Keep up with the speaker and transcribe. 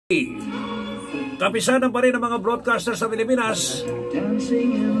Kapisanan pa rin ng mga broadcasters sa Pilipinas.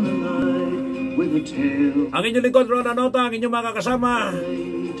 Ang inyong lingkod, Ron Anota, ang inyong mga kasama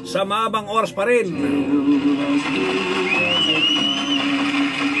sa maabang oras pa rin.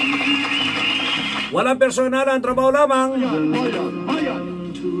 Walang personalan, trabaho lamang.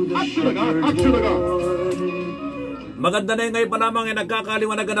 Maganda na ngayon pa lamang ay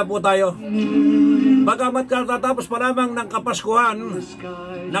nagkakaliwanagan na po tayo. Bagamat katatapos pa lamang ng Kapaskuhan,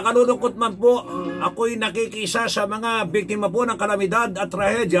 nakalulungkot man po, ako'y nakikisa sa mga biktima po ng kalamidad at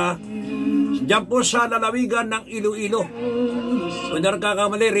trahedya diyan po sa lalawigan ng Iloilo. Kung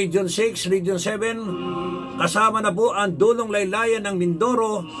nagkakamali, Region 6, Region 7, kasama na po ang dulong laylayan ng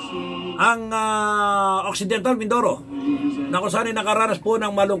Mindoro, ang Occidental Mindoro, na kung saan ay nakaranas po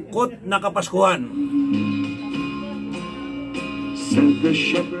ng malungkot na Kapaskuhan. Said the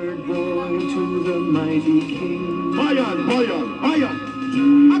shepherd boy to the mighty king. Bayan, bayan, bayan.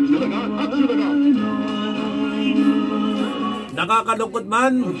 At sulaga. Nakakalungkot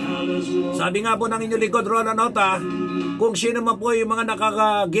man, sabi nga po ng inyong likod, Rola Nota, kung sino man po yung mga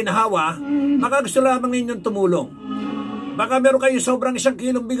nakakaginhawa, baka gusto lamang ninyong tumulong. Baka meron kayo sobrang 1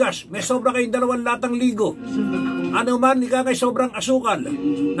 kilong bigas, may sobra kayong 2 latang ligo. Ano man, ikakay sobrang asukal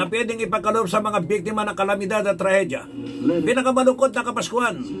na pwedeng ipagkaloob sa mga biktima ng kalamidad at trahedya. Pinakamalungkot na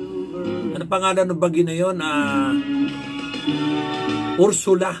Kapaskuhan. Ano pangalan ng bagyo na yun?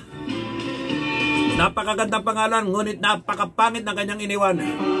 Ursula. Napakagandang pangalan, ngunit napakapangit na kanyang iniwan.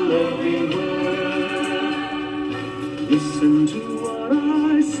 Listen to what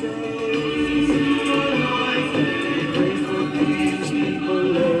I say. Pray for peace,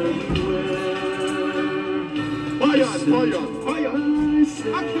 people everywhere. Bayan, bayan, bayan.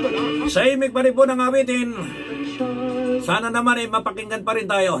 Sa imig pa rin po ng awitin, sana naman ay mapakinggan pa rin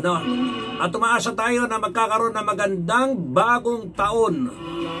tayo, no? At tumaasa tayo na magkakaroon ng magandang bagong taon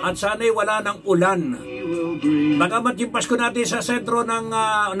at sana'y wala ng ulan. Bagamat yung Pasko natin sa sentro ng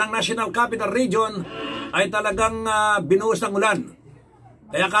National Capital Region ay talagang binuhos ng ulan.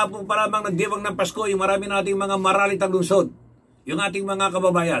 Kaya kapo pa lamang nagdiwang ng Pasko yung marami nating mga maralitang lungsod, yung ating mga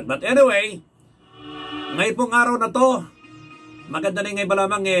kababayan. But anyway, ngayon pong araw na to, maganda na ngayon pa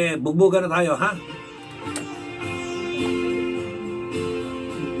lamang bugbugan na tayo, ha?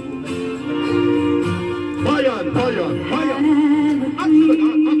 Bayan, bayan, bayan.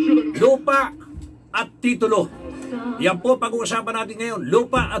 Lupa at titulo. Yan po pag-uusapan natin ngayon.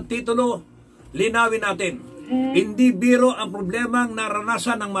 Lupa at titulo, linawin natin. Hindi biro ang problemang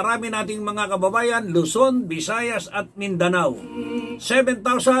naranasan ng marami nating mga kababayan, Luzon, Visayas at Mindanao.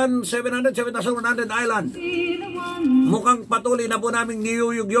 7,100 island. Mukhang patuloy na po namin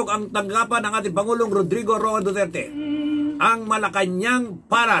niyuyugyog ang tanggapan ng ating Pangulong Rodrigo Roa Duterte. Ang Malacanang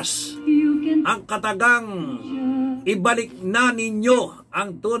Palas, ang katagang ibalik na ninyo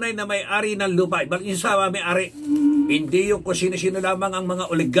ang tunay na may-ari ng lupa. Ibalik niyo sa may-ari. Hindi yung kung sino-sino lamang ang mga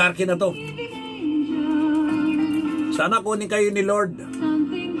oligarki na to. Sana kunin kayo ni Lord.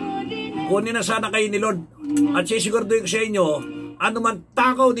 Kunin na sana kayo ni Lord. At sisiguraduhin ko sa inyo, anuman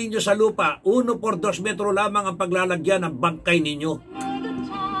takaw ninyo sa lupa, 1 por 2 metro lamang ang paglalagyan ng bangkay ninyo.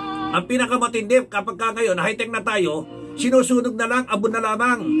 Ang pinakamatindi, kapag ka ngayon, high-tech na tayo, sinusunog na lang, abon na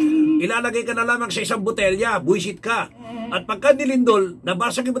lamang. Ilalagay ka na lamang sa isang botelya, buwisit ka. At pagka nilindol,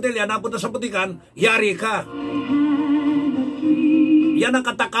 nabasag yung botelya, napunta sa butikan, yari ka. Yan ang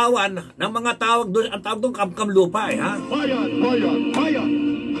katakawan ng mga tawag doon, ang tawag doon kamkam lupa, ha? Bayan, bayan, bayan.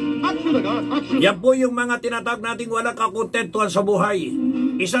 Yan po yung mga tinatawag nating walang kakontentuhan sa buhay.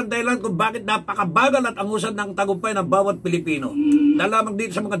 Isang dahilan kung bakit napakabagal at angusan ng tagumpay ng bawat Pilipino. Lalamang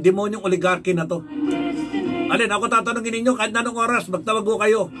dito sa mga demonyong oligarki na to. Alin, ako tatanungin ninyo, kahit nanong oras, magtawag ko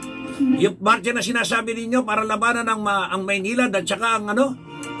kayo. Yung marcha na sinasabi ninyo para labanan ang Maynila at saka ang ano,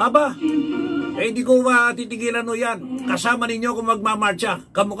 haba, hindi ko titigilan no yan. Kasama ninyo kung magmamarcha.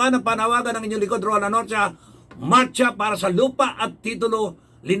 Kamukha ng panawagan ng inyong likod, Rola Norcia, marcha para sa lupa at titulo,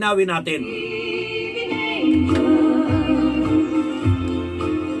 linawin natin.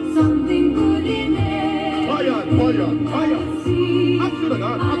 Bayan, bayan, bayan.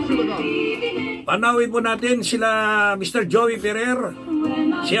 Panawin po natin sila Mr. JOEYBFEBRER,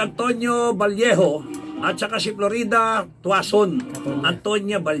 si Antonio Vallejo, at saka si Florida Tuazon.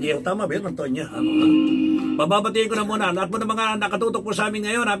 Antonia Vallejo. Tama ba yun, Antonia? Pababatiin ko na muna. Lahat mo ng mga nakatutok po sa amin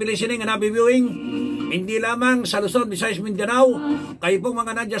ngayon, happy listening and happy viewing. Hindi lamang sa Luzon, Visayas, Mindanao, kayo pong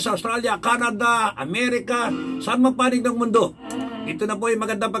mga nandiyan sa Australia, Canada, Amerika, saan man panig ng mundo. Ito na po yung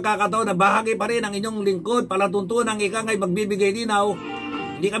magandang pagkakataon na bahagi pa rin ang inyong lingkod, palatuntunan, ikangay magbibigay linaw.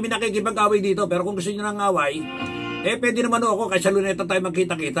 Hindi kami nakikipag-away dito, pero kung gusto nyo ng away, pwede naman ako, kahit sa luneta tayo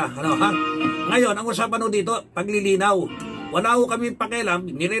magkita-kita. Ano, ha? Ngayon, ang usapan dito, paglilinaw. wala ho kami pakialam,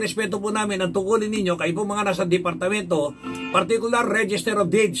 nirerespeto po namin ang tungkulin ninyo, kayo po mga nasa departamento, particular Register of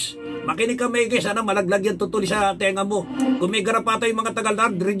Deeds. Makinig ka maigi, sana malaglag yan tutuli sa tenga mo. Kung may garapata yung mga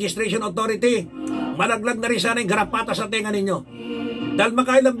Tagal-Land Registration Authority, malaglag na rin sana yung garapata sa tenga ninyo. Dahil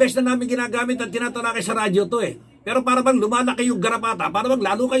makailang beses na namin ginagamit at tinatalakay sa radyo to eh. Pero para bang lumalaki yung garapata, para bang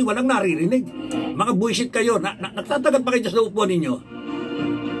lalo kayo walang naririnig. Mga buisit kayo, nagtatagal pa kayo sa upo ninyo.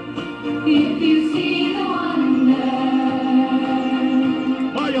 If you see the wonder,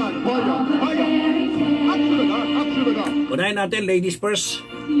 bayan, bayan, bayan. Unahin natin, ladies first.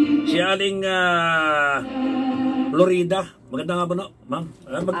 Si Aling Florida. Maganda nga ba no, ma'am?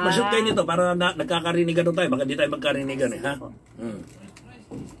 Mag-shoot kayo nito para nagkakarinigan tayo. Baka di tayo magkarinigan eh, ha?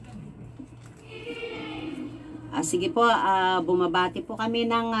 Sige po, bumabati po kami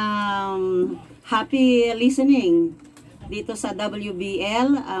ng happy listening dito sa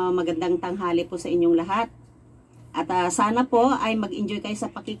WBL. Magandang tanghali po sa inyong lahat. At sana po ay mag-enjoy kayo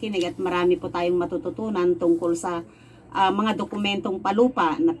sa pakikinig at marami po tayong matututunan tungkol sa mga dokumentong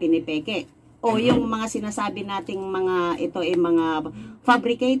palupa na pinipeke. O yung mga sinasabi nating mga ito ay mga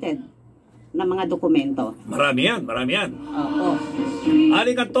fabricated na mga dokumento. Marami yan, marami yan. Opo.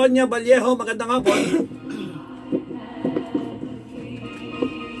 Aling KaTonia, Vallejo, magandang hapon.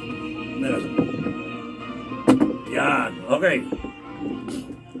 Yan, okay.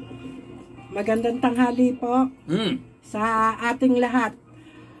 Magandang tanghali po sa ating lahat.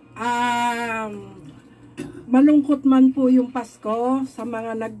 Malungkot man po yung Pasko sa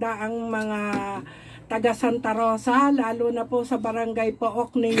mga nagdaang mga taga Santa Rosa, lalo na po sa barangay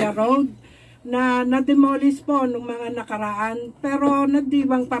Pook Nia Road, na na-demolish po nung mga nakaraan, pero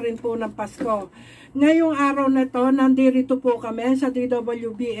nagdiwang pa rin po ng Pasko. Ngayong araw na to, nandito po kami sa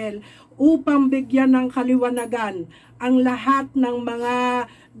DWBL upang bigyan ng kaliwanagan ang lahat ng mga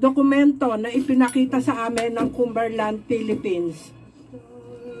dokumento na ipinakita sa amin ng Cumberland, Philippines.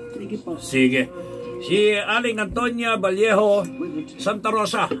 Sige po. Sige. Si Aling Antonia Vallejo, Santa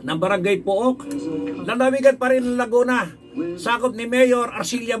Rosa, ng Barangay Pook. Lalawigan pa rin ng Laguna. Sakop ni Mayor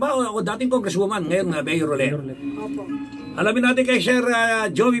Arcilia ba? O dating congresswoman, ngayon na Mayor ulit. Opo. Alamin natin kay Sir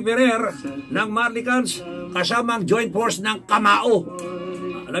JOEYBFEBRER ng Marlicans, kasamang joint force ng KAMAO.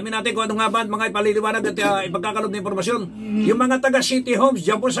 Alamin natin kung ano nga ba mga ipaliliwanag at ipagkakalob na impormasyon. Yung mga taga City Homes,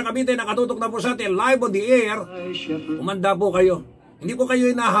 dyan po sa Cavite, nakatutok na po sa atin, live on the air. Umanda po kayo. Hindi ko kayo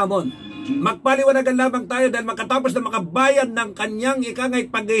inahamon. Magpaliwanagan lamang tayo dahil makatapos na makabayan ng kanyang ikangay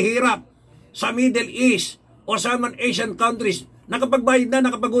paghihirap sa Middle East o sa mga Asian countries. Nakapagbayad na,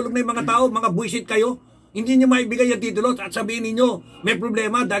 nakapagulong na yung mga tao, mga buisit kayo. Hindi nyo maibigay yung titulo at sabihin ninyo, may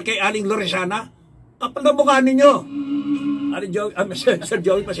problema dahil kay Aling Loresana. Kapal na mukha ninyo. Sir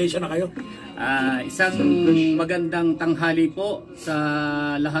Joey, pasensya na kayo. Isang magandang tanghali po sa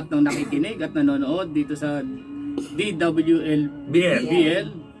lahat ng nakikinig at nanonood dito sa DWBL.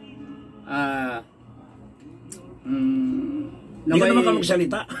 Hindi ka naman ka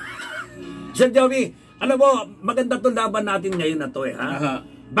magsalita. Sir Joey, alam mo, maganda itong laban natin ngayon na to eh, ha?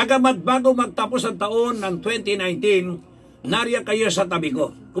 Bagamat bago magtapos ang taon ng 2019, nariyan kayo sa tabi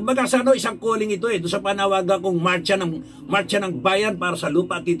ko. Kumbaga sa isang calling ito eh, doon sa panawagan kong marcha ng bayan para sa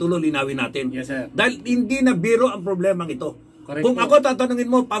lupa at titulo, linawin natin. Yes, sir. Dahil hindi na biro ang problemang ito. Correct Kung po. ako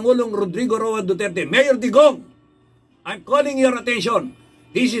tatanungin mo, Pangulong Rodrigo Roa Duterte, Mayor Digong, I'm calling your attention.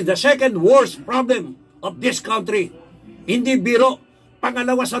 This is the second worst problem of this country. Hindi biro.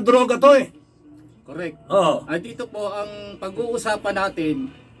 Pangalawa sa droga to eh. Correct. Oo. At dito po ang pag-uusapan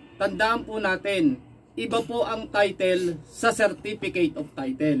natin, tandaan po natin, iba po ang title sa Certificate of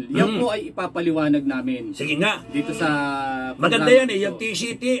Title. Yan po ay ipapaliwanag namin. Sige nga. Dito sa... Maganda yan eh, yung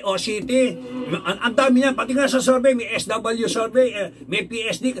TCT, OCT, ang dami yan, pati nga sa survey, may SW survey, may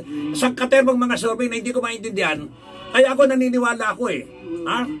PSD, sa katerbang mga survey na hindi ko maintindihan, kaya ako naniniwala ako eh.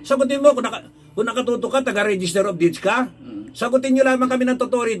 Ha? Sagutin mo, kung nakatuto ka, taga-register of deeds ka, sagutin nyo lamang kami ng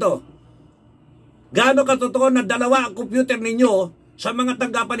totoo rito. Gaano katotoo na dalawa ang computer ninyo sa mga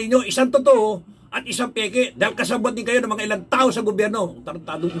tanggapan ninyo, isang totoo at isang peke, dahil kasabot din kayo ng mga ilang tao sa gobyerno.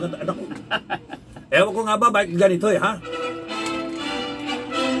 Tarantado mga anak ko. Ewan ko nga ba, bakit ganito eh, ha?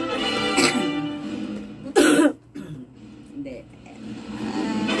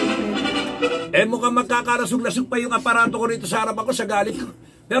 Mukhang magkakarasog-lasog pa yung aparato ko rito sa harap ako sa galit ko.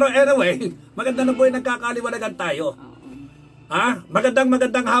 Pero anyway, maganda na po yung nagkakaliwanagan tayo. Ha?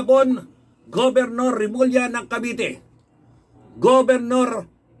 Magandang hapon, Governor Remulla ng Cavite, Governor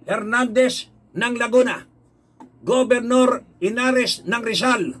Hernandez ng Laguna, Governor Inares ng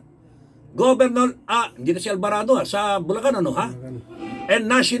Rizal, Governor, hindi na si Alvarado sa Bulacan ano ha? And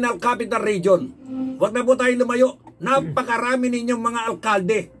National Capital Region. Huwag na po tayo lumayo. Napakarami ninyong mga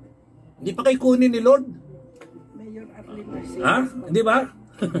alkalde. Hindi pa kayo kunin ni Lord? Mayor Arlene. Ha? Di ba?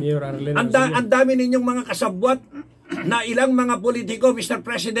 Ang dami ninyong mga kasabwat na ilang mga politiko, Mr.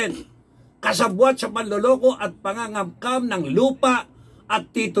 President, kasabwat sa panloloko at pangangamkam ng lupa at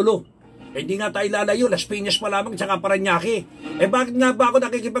titulo. Hindi nga tayo lalayo, Las Piñas pa lamang, tsaka Paranaque. Bakit nga ba ako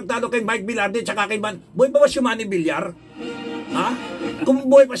nakikipagtalo kay Mike Velarde, tsaka kay Boy ba si Manny Villar? Ha? Kung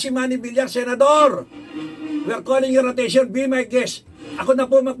buhay pa si Manny Villar, Senador, we are calling your attention, be my guest. Ako na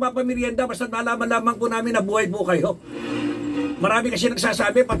po magpapamerienda, basta nalaman lamang po namin na buhay po kayo. Marami kasi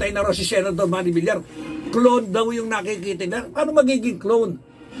nagsasabi, patay na raw si Senator Manny Villar. Clone daw yung nakikita nila. Paano magiging clone?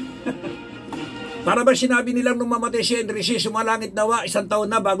 Para ba sinabi nilang nung mamatay si Henry C. sumalangit nawa, 1 taon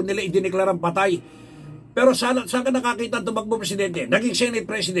na bago nila idineklarang patay. Pero saan ka nakakita ang tumakbo presidente? Naging Senate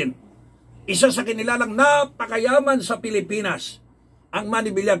President. Isa sa kinilalang napakayaman sa Pilipinas ang Manny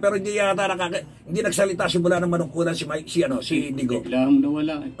Villar, pero hindi yata hindi nagsalita simula ng manungkulan si Digo. Biglang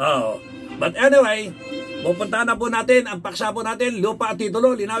nawala. Oh. But anyway, pupuntahan na po natin ang paksa po natin, lupa at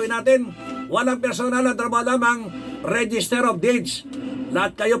titulo, linawin natin. Walang personal at trabaho lamang, register of deeds.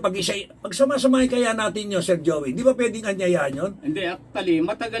 Lahat kayo, pag sumasamahin kaya natin nyo, Sir Joey, di ba pwedeng anyayahan yun? Hindi, actually,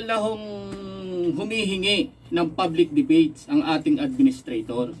 matagal na humihingi ng public debates ang ating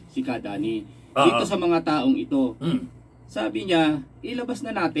administrator, si Kadani, dito sa mga taong ito. Sabi niya, ilabas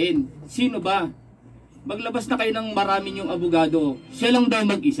na natin. Sino ba? Maglabas na kayo ng marami yung abogado. Siya lang daw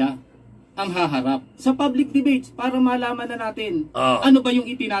mag-isa ang haharap sa public debates para malaman na natin ano ba yung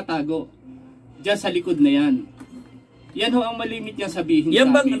itinatago diyan sa likod na yan. Yan ho ang malimit niyang sabihin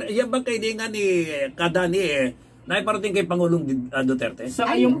yan sa amin. Yan bang kailangan ni Kadani na iparating kay Pangulong Duterte? Sa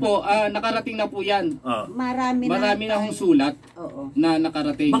ngayon po, nakarating na po yan. Marami na hong sulat na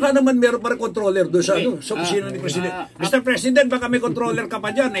nakarating. Baka naman meron pa rin controller doon sa opisina ni President. Mr. President, baka may controller ka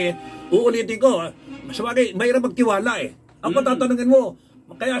pa dyan uulitin ko. Sabagay, mayroon magtiwala Ako tatanungin mo,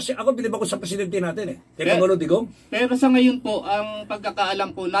 kaya ako bilib ako sa presidente natin kay Pangulong Digong. Pero sa ngayon po, ang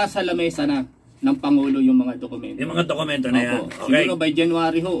pagkakaalam ko, nasa lamesa na ng Pangulo yung mga dokumento. Yung mga dokumento na yan. Okay. Siguro by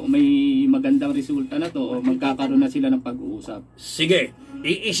January ho, may magandang resulta na to o magkakaroon na sila ng pag-uusap. Sige,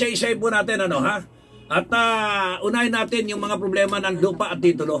 isa-isay po natin At unahin natin yung mga problema ng lupa at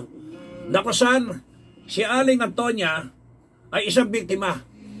titulo. Nakusan, si Aling Antonia ay isang biktima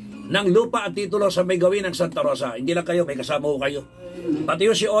ng lupa at titulo sa may gawin ng Santa Rosa. Hindi lang kayo, may kasama ko kayo. Pati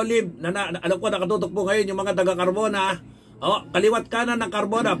yung si Olive, alam ko nakatutok po ngayon yung mga taga-Carbona, kaliwat kanan ng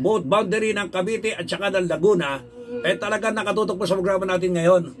Carbona, both boundary ng Cavite at saka ng Laguna, talaga nakatutok po sa programa natin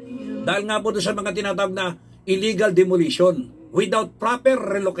ngayon. Dahil nga po doon sa mga tinatawag na illegal demolition without proper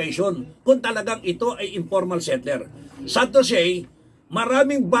relocation, kung talagang ito ay informal settler. Sad to say,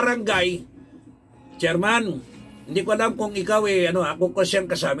 maraming barangay, Chairman, hindi ko alam kung ikaw kung concern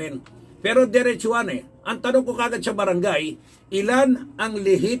ka sa amin, pero diretsuan ang tanong ko kagad sa barangay, ilan ang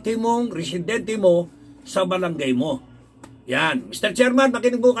lehitimong residente mo sa barangay mo? Yan. Mr. Chairman,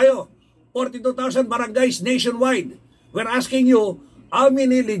 makinig po kayo. 42,000 barangays nationwide. We're asking you, how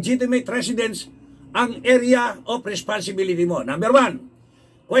many legitimate residents ang area of responsibility mo? Number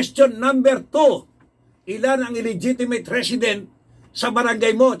 1. Question number 2. Ilan ang illegitimate resident sa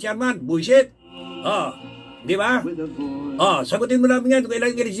barangay mo, Chairman? Bullshit. Di ba? Sagutin mo namin yan kung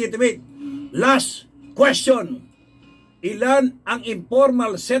ilan ang illegitimate. Last question. Ilan ang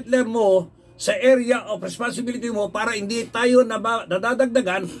informal settler mo sa area of responsibility mo para hindi tayo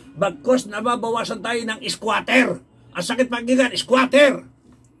nadadagdagan bagkos nababawasan tayo ng squatter. Ang sakit pakinggan, squatter.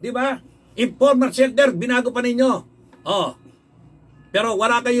 Di ba? Informal settler, binago pa ninyo. Pero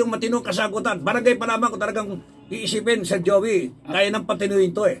wala kayong matinong kasagutan. Barangay pa naman kung talagang iisipin, Sir Joey, kaya nang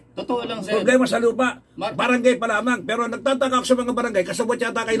patinuin to Totoo lang, sir. Problema sa lupa, barangay pa lamang. Pero nagtataka ako sa mga barangay, kasabot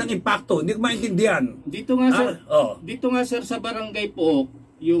yata kayo ng impacto. Hindi ko maintindihan. Dito nga, sir, dito nga, sir, sa barangay po,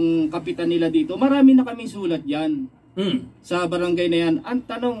 yung kapitan nila dito, marami na kaming sulat yan. Sa barangay na yan. Ang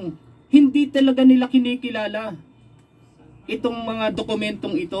tanong, hindi talaga nila kinikilala itong mga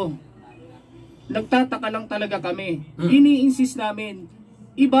dokumentong ito. Nagtataka lang talaga kami. Ini-insist namin,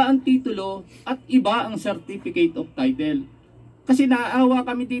 iba ang titulo at iba ang certificate of title. Kasi naaawa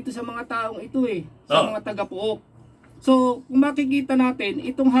kami dito sa mga taong ito sa mga taga-Puok. So, kung makikita natin,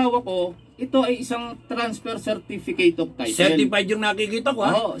 itong hawak ko, ito ay isang transfer certificate of title. Certified yung nakikita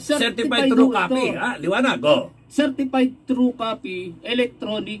ko certified true copy. Liwanag. Certified true copy,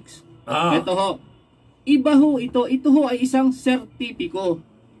 electronics. Ito ho. Iba ho ito. Ito ho ay isang sertipiko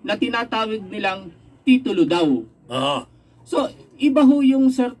na tinatawag nilang titulo daw. So, iba ho yung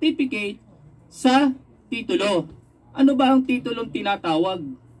certificate sa titulo. Ano ba ang titulong tinatawag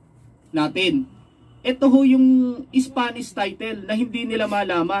natin? Ito ho yung Spanish title na hindi nila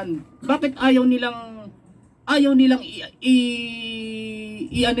malaman. Bakit ayaw nilang ayaw nilang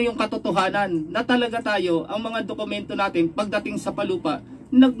ano yung katotohanan na talaga tayo, ang mga dokumento natin pagdating sa palupa,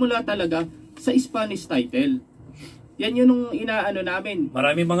 nagmula talaga sa Spanish title. Yan yung inaano namin.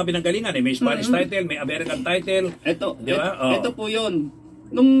 Maraming mga pinanggalingan eh. May Spanish title, may American title. Ito, di ba? Ito po yun.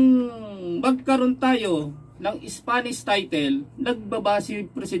 Nung magkaroon tayo ng Spanish title, nagbaba si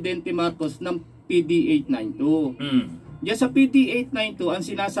Presidente Marcos ng PD 892. Diyan sa PD 892, ang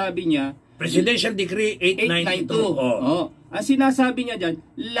sinasabi niya, Presidential Decree 892. Ang sinasabi niya dyan,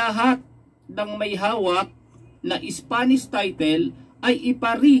 lahat ng may hawak na Spanish title ay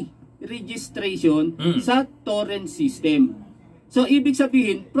registration sa torrent system. So, ibig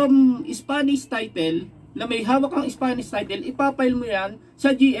sabihin, from Spanish title, na may hawak ang Spanish title, ipapile mo yan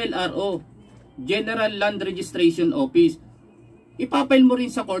sa GLRO, General Land Registration Office. Ipapile mo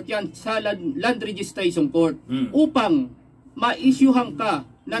rin sa court yan, sa Land Registration Court, upang ma-issuehan ka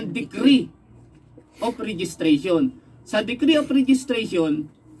ng Decree of Registration. Sa Decree of Registration,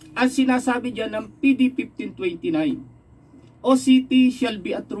 ang sinasabi dyan ng PD 1529, OCT shall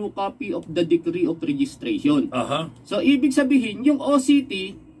be a true copy of the Decree of Registration. So, ibig sabihin, yung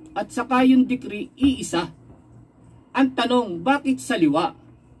OCT at saka yung decree, iisa. Ang tanong, bakit saliwa?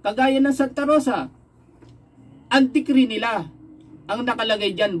 Kagaya ng Santa Rosa, ang decree nila, ang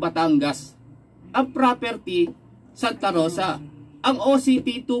nakalagay dyan, Batangas. Ang property, Santa Rosa. Ang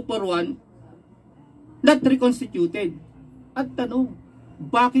OCT 241, not reconstituted. Ang tanong,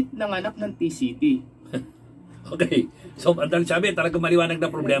 bakit nanganak ng TCT? Okay. So, andal sabi, talagang maliwanag na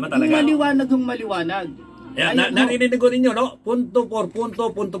problema talaga. Maliwanag ng maliwanag. Narinig ko ninyo, no? Punto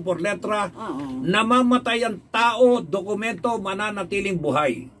por letra. Namamatay ang tao, dokumento, mananatiling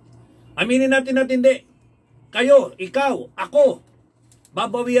buhay. Aminin natin hindi. Kayo, ikaw, ako,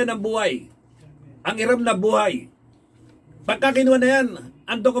 babawian ng buhay. Ang iram na buhay. Pagka kinuha na yan,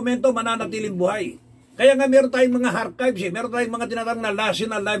 ang dokumento, mananatiling buhay. Kaya nga meron tayong mga archives meron tayong mga tinatawag na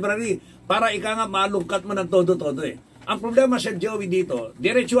National Library para ika nga malungkat mo ng todo-todo Ang problema sa Joey dito,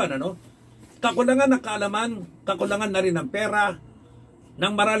 diretsuan kakulangan ng kaalaman, kakulangan na rin ng pera,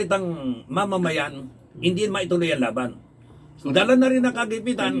 ng maralitang mamamayan, hindi maituloy ang laban. Dala na rin ng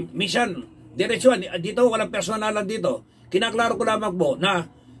kagipitan, minsan, diretsuan, dito walang personalan dito, kinaklaro ko lamang po na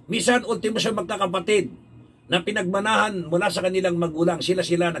minsan ultimo sa magkakapatid, na pinagmanahan mula sa kanilang magulang, sila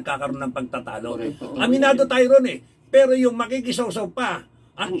nagkakaroon ng pagtatalo. Aminado tayo ron Pero yung makikisaw-saw pa,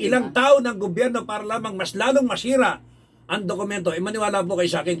 ang ilang tao ng gobyerno para lamang mas lalong masira ang dokumento, maniwala po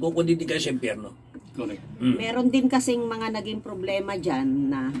kayo sa akin kung hindi kayo sa impyerno. Meron din kasing mga naging problema dyan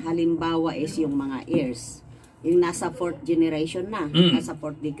na halimbawa is yung mga heirs. Yung nasa 4th generation na, nasa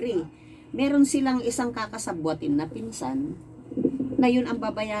 4th degree. Meron silang isang kakasabwatin na pinsan na yun ang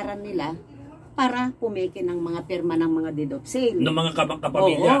babayaran nila para pumeke ng mga pirma ng mga deed of sale. Ng mga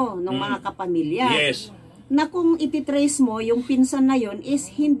kapamilya. Oo, ng mga kapamilya. Yes. Na kung ititrace mo, yung pinsan na yun is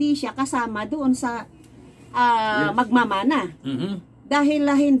hindi siya kasama doon sa magmamana. Dahil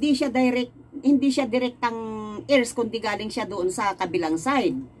hindi siya direktang heirs, kundi galing siya doon sa kabilang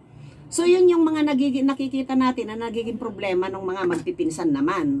side. So yun yung mga nakikita natin na nagiging problema ng mga magpipinsan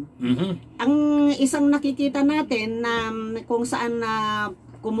naman. Ang isang nakikita natin na kung saan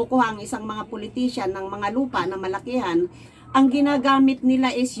kumukuha ang isang mga politician ng mga lupa na malakihan, ang ginagamit nila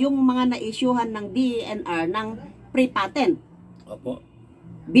is yung mga na-issuehan ng DENR ng pre-patent. Opo.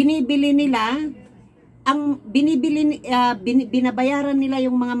 Binibili nila, binabayaran nila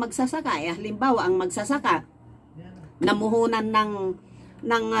yung mga magsasaka. Halimbawa, ang magsasaka, namuhunan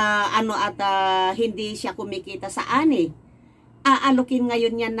hindi siya kumikita sa ani. Aalokin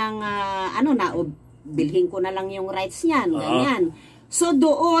ngayon niya ng bilhin ko na lang yung rights niyan, ganyan. So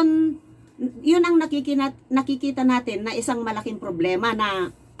doon, yun ang nakikita natin na isang malaking problema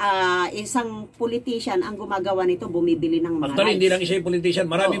na isang politician ang gumagawa nito, bumibili ng mga Actually, rights. hindi lang isa yung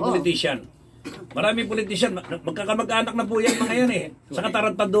politician, maraming politician. Maraming politician, magkakamag-anak na po yan mga yan sa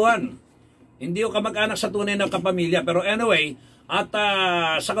katarantaduhan. Hindi yung kamag-anak sa tunay na kapamilya. Pero anyway, at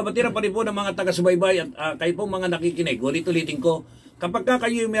sa kabatiran pa rin po ng mga taga-subaybay at kayo pong mga nakikinig, ulit-ulitin ko, kapag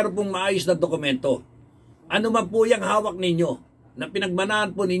kayo meron pong maayos na dokumento, ano man po yung hawak ninyo, na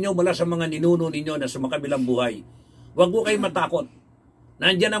pinagmanahan po ninyo mula sa mga ninuno ninyo na sa makabilang buhay. Huwag po kayong matakot.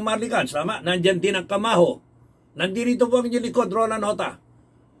 Nandyan ang Marlican, sama. Nandyan din ang KAMAO. Nandito po ang inyong likod, Roland Hota.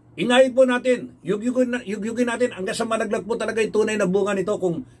 Ingayin po natin, yugyugin natin hanggang sa malaglag po talaga yung tunay na bunga nito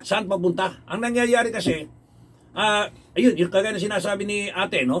kung saan papunta. Ang nangyayari kasi, ayun, yung kagaya na sinasabi ni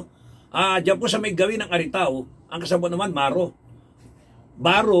ate, dyan po sa may gawin ng Aritao, ang kasabot naman, Baro,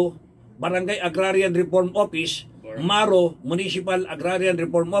 Barangay Agrarian Reform Office, Maro, Municipal Agrarian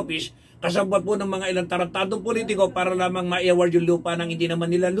Reform Office, kasabot po ng mga ilang tarantadong politiko para lamang ma-award yung lupa ng hindi naman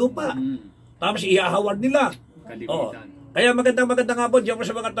nila lupa. Tapos iahaward nila. Oh. Kaya magandang nga po dyan po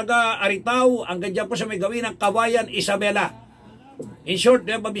sa mga taga Aritaw, hanggang dyan po sa may gawin ng Kawayan, Isabela. In short,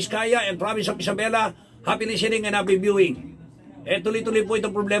 Nueva Vizcaya and Province of Isabela, happy listening and happy viewing. Tuloy-tuloy po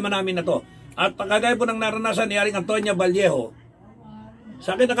itong problema namin na to. At kagaya po ng naranasan ni Aring Antonia VALLEJO,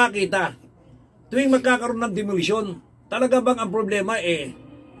 sa akin nakakita, tuwing magkakaroon ng demolition, talaga bang ang problema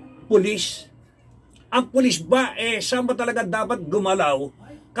pulis? Ang pulis ba saan ba talaga dapat gumalaw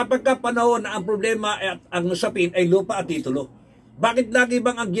kapag panahon na ang problema at ang usapin ay lupa at titulo? Bakit lagi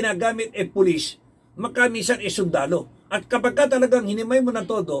bang ang ginagamit pulis, makamisan sundalo? At kapag talagang hinimay mo ng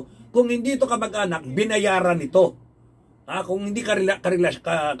todo, kung hindi ito kamag-anak, binayaran ito. Kung hindi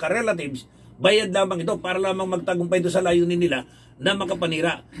ka-relatives, bayad lamang ito para lamang magtagumpay doon sa layunin nila na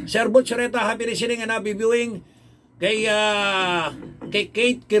makapanira. Sir Butchereta, happy listening and happy viewing. Kay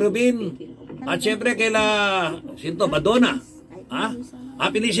Kate Kirubin, at syempre kay Madonna.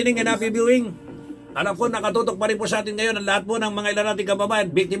 Happy listening and happy viewing. Alam po, nakatutok pa rin po sa atin ngayon ang lahat po ng mga ilan nating kababayan,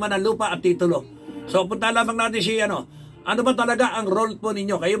 biktima ng lupa at titulo. So punta lamang natin si ano ba talaga ang role po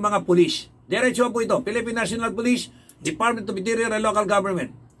ninyo, kayong mga pulis? Diretso po ito, Philippine National Police, Department of Interior and Local Government.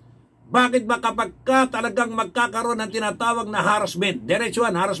 Bakit ba kapag talagang magkakaroon ng tinatawag na harassment,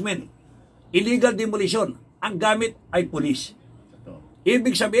 diretsuhan, harassment, illegal demolition, ang gamit ay pulis?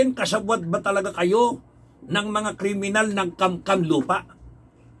 Ibig sabihin, kasabwat ba talaga kayo ng mga kriminal ng kamkam lupa?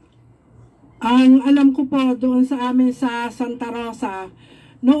 Ang alam ko po doon sa amin sa Santa Rosa,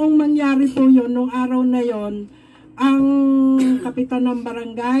 noong mangyari po yun, noong araw na yon, ang kapitan ng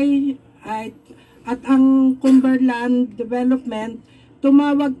barangay at ang Cumberland Development,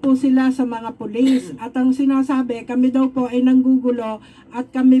 tumawag po sila sa mga pulis. At ang sinasabi, kami daw po ay nanggugulo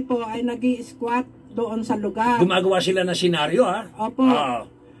at kami po ay nag-i-squat doon sa lugar. Gumagawa sila ng senaryo, ha? Opo.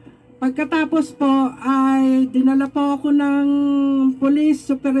 Pagkatapos po ay dinala po ako ng police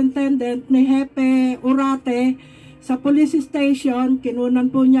superintendent ni Hepe Urate sa police station. Kinunan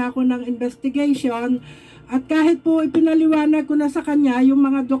po niya ako ng investigation. At kahit po ipinaliwanag ko na sa kanya yung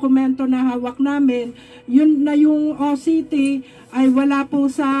mga dokumento na hawak namin, yun na yung OCT ay wala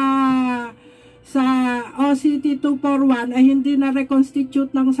po sa OCT 241 ay hindi na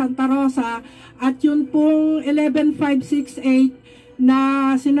reconstitute ng Santa Rosa, at yun pong 11568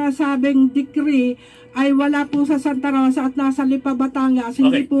 na sinasabing decree ay wala po sa Santa Rosa at nasa Lipa, Batangas.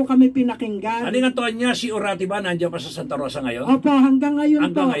 Hindi po kami pinakinggan. Aling Antonia, si Urati ba nandiyan pa sa Santa Rosa ngayon? Opo, hanggang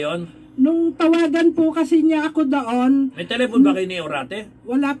ngayon hanggang po. Ngayon? Nung tawagan po kasi niya ako doon. May telephone ba kayo ni Urate?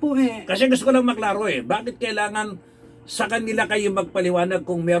 Wala po Kasi gusto ko lang maklaro bakit kailangan sa kanila kayo magpaliwanag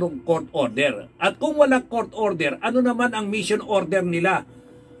kung merong court order? At kung walang court order, ano naman ang mission order nila?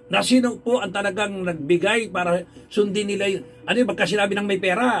 Na sino po ang talagang nagbigay para sundin nila yung, pagkasinabi ng may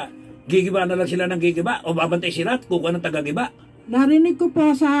pera, gigiba na lang sila ng gigiba o babantay sila at kukuha ng tagagiba? Narinig ko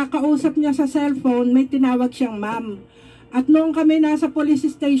po sa kausap niya sa cellphone, may tinawag siyang ma'am. At noong kami nasa police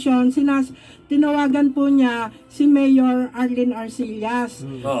station, tinawagan po niya si Mayor Arlene Arcillas,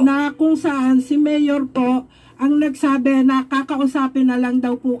 na kung saan si Mayor po ang nagsabi na kakausapin na lang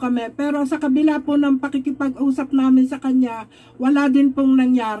daw po kami. Pero sa kabila po ng pakikipag-usap namin sa kanya, wala din pong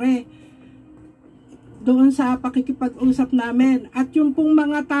nangyari doon sa pakikipag-usap namin. At yung pong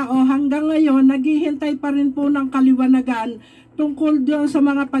mga tao hanggang ngayon, naghihintay pa rin po ng kaliwanagan tungkol doon sa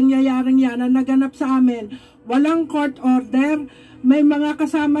mga pangyayaring yan na naganap sa amin. Walang court order, may mga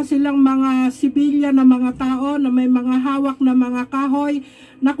kasama silang mga sibilya na mga tao na may mga hawak na mga kahoy,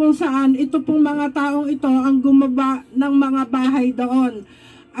 na kung saan ito pong mga taong ito ang gumaba ng mga bahay doon.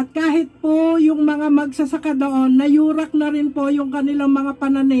 At kahit po yung mga magsasaka doon, nayurak na rin po yung kanilang mga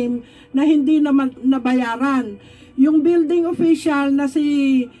pananim na hindi naman nabayaran. Yung building official na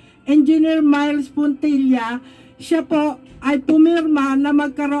si Engineer Miles Puntilla, siya po ay pumirma na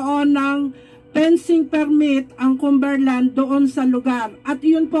magkaroon ng fencing permit ang Cumberland doon sa lugar. At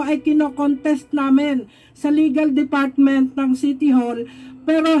yun po ay kino-contest namin sa legal department ng City Hall,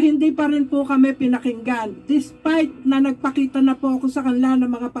 pero hindi pa rin po kami pinakinggan. Despite na nagpakita na po ako sa kanila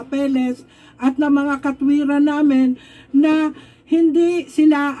ng mga papeles at ng mga katwiran namin na hindi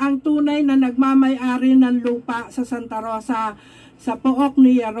sila ang tunay na nagmamay-ari ng lupa sa Santa Rosa sa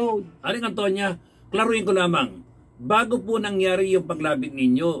Poocnia Road. Aling Antonia, klaruin ko lamang. Bago po nangyari yung paglabit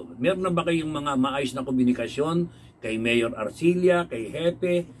ninyo, meron na ba kayong mga maayos na komunikasyon kay Mayor Arcilla, kay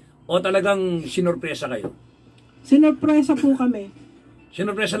Hepe, o talagang sinurpresa kayo? Sinurpresa po kami.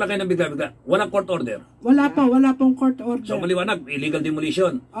 Sinurpresa lang kayo ng bigla-bigla? Walang court order? Wala pong court order. So maliwanag, illegal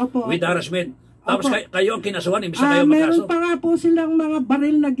demolition. Opo. With harassment. Tapos kayo ang kinasuhan, imbis na kayo meron magkaso? pa nga po silang mga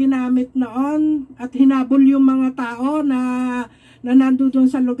baril na ginamit noon at hinabol yung mga tao na nandoon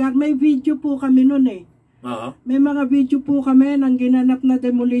sa lugar. May video po kami noon May mga video po kami ng ginanap na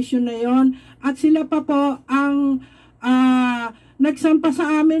demolition na yon. At sila pa po ang nagsampa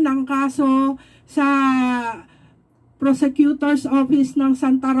sa amin ng kaso sa Prosecutor's Office ng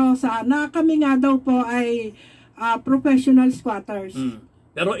Santa Rosa na kami nga daw po ay professional squatters.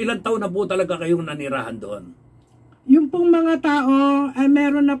 Pero ilang taon na po talaga kayong nanirahan doon? Yung pong mga tao ay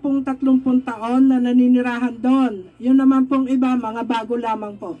meron na pong 30 taon na naninirahan doon. Yung naman pong iba, mga bago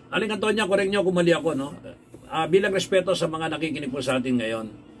lamang po. Aling Antonia, correct nyo kung mali ako, no? Bilang respeto sa mga nakikinig po sa atin ngayon,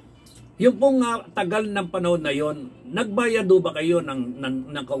 yung pong tagal ng panahon na yon, nagbayad ba kayo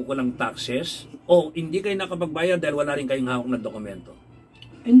ng kaukulang taxes? O hindi kayo nakapagbayad dahil wala rin kayong hawak na dokumento?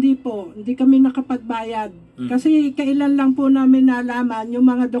 Hindi po, hindi kami nakapagbayad. Kasi kailan lang po namin nalaman yung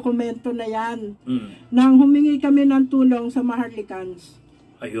mga dokumento na yan. Nang humingi kami ng tulong sa Maharlikans.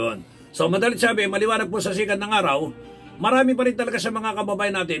 Ayun. So madalit sabi, maliwanag po sa sikat ng araw, marami pa rin talaga sa mga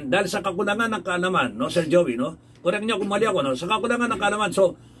kababayan natin dahil sa kakulangan ng kaalaman, no, Sir Joey, no? Correct nyo kung mali ako, no? Sa kakulangan ng kaalaman,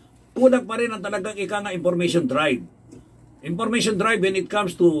 so kulang pa rin ang talagang information drive. Information drive when it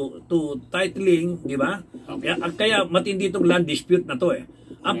comes to titling, di ba? Kaya matindi itong land dispute na to eh.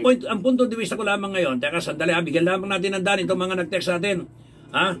 Ang punto de vista ko lamang ngayon, teka sandali, bigyan lamang natin ng daan itong mga nag-text sa atin.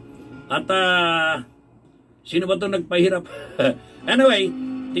 Ha? At sino ba itong nagpahirap? Anyway,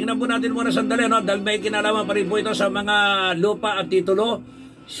 tingnan po natin muna sandali, no? Dahil may kinalaman pa rin po ito sa mga lupa at titulo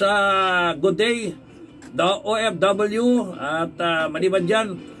sa Good Day, the OFW, at maliban dyan,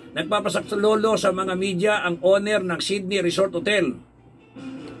 nagpapasaklolo sa mga media ang owner ng Sydney Resort Hotel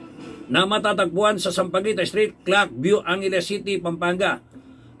na matatagpuan sa Sampaguita Street, Clark View, Angeles City, Pampanga.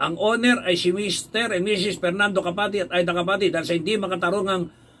 Ang owner ay si Mr. and Mrs. Fernando Kapati at Aida Kapati dahil sa hindi makatarungang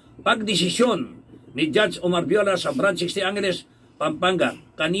pagdesisyon ni Judge Omar Viola sa Branch 60 Angeles, Pampanga.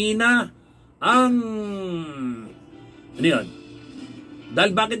 Kanina ang ano yun?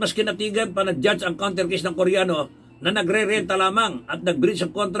 Dahil bakit mas kinatigan pa nag-judge ang counter case ng Koreano na nagre-renta lamang at nag-breach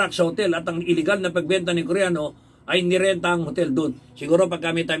ng contract sa hotel at ang illegal na pagbenta ni Koreano ay nirenta ang hotel doon. Siguro pag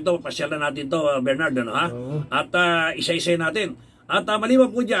kami time to, pasyalan natin to, Bernardo, no, ha? At isa-isa natin. At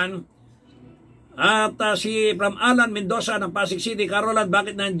maliban po dyan, at si from Alan Mendoza ng Pasig City, Carolan,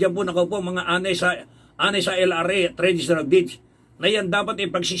 bakit nandiyan po nakaupo mga anay sa LRA at Register of Deeds na yan dapat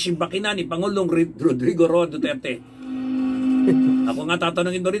ipagsisimbakinan ni Pangulong Rodrigo Duterte. Ako nga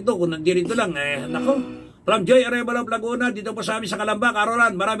tatanungin mo rito, kung nandirito lang, nako. From Joy Arevalo of Laguna, dito po sa amin sa Kalamba,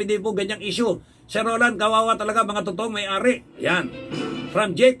 Carolan, marami din po ganyang issue. Sir Roland, kawawa talaga mga totoong may-ari. Yan.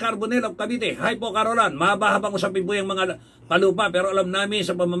 From J. Carbonell of Cavite, hi po Carolan, mahaba-habang usapin po yung mga palupa, pero alam namin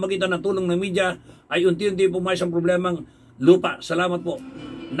sa pamamagitan ng tulong ng media ay unti-unti po may isang problemang lupa. Salamat po.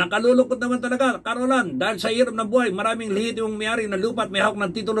 Nakalulungkot naman talaga, Carolan, dahil sa hirap ng buhay, maraming lehitimong may-ari ng lupa at may hawak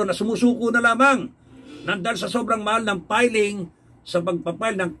ng titulo na sumusuko na lamang. Dahil sa sobrang mahal ng filing sa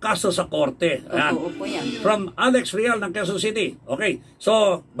pagpapile ng kaso sa korte. Opo, yan. From Alex Real ng Quezon City. Okay,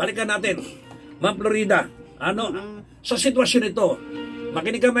 so balikan natin. Ma'am Florida, sa sitwasyon ito,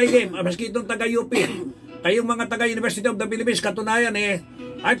 makinig ka may game, maski itong taga-UP, kayong mga taga-University of the Philippines, katunayan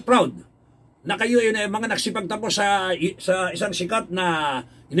I'm proud na kayo yung mga nagsipagtapos sa isang sikat na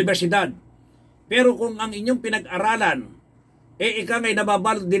universidad. Pero kung ang inyong pinag-aralan, ika nga'y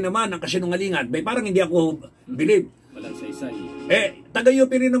nababalot din naman ang kasinungalingan, parang hindi ako believe. Walang saysay.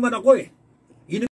 Taga-UP rin naman ako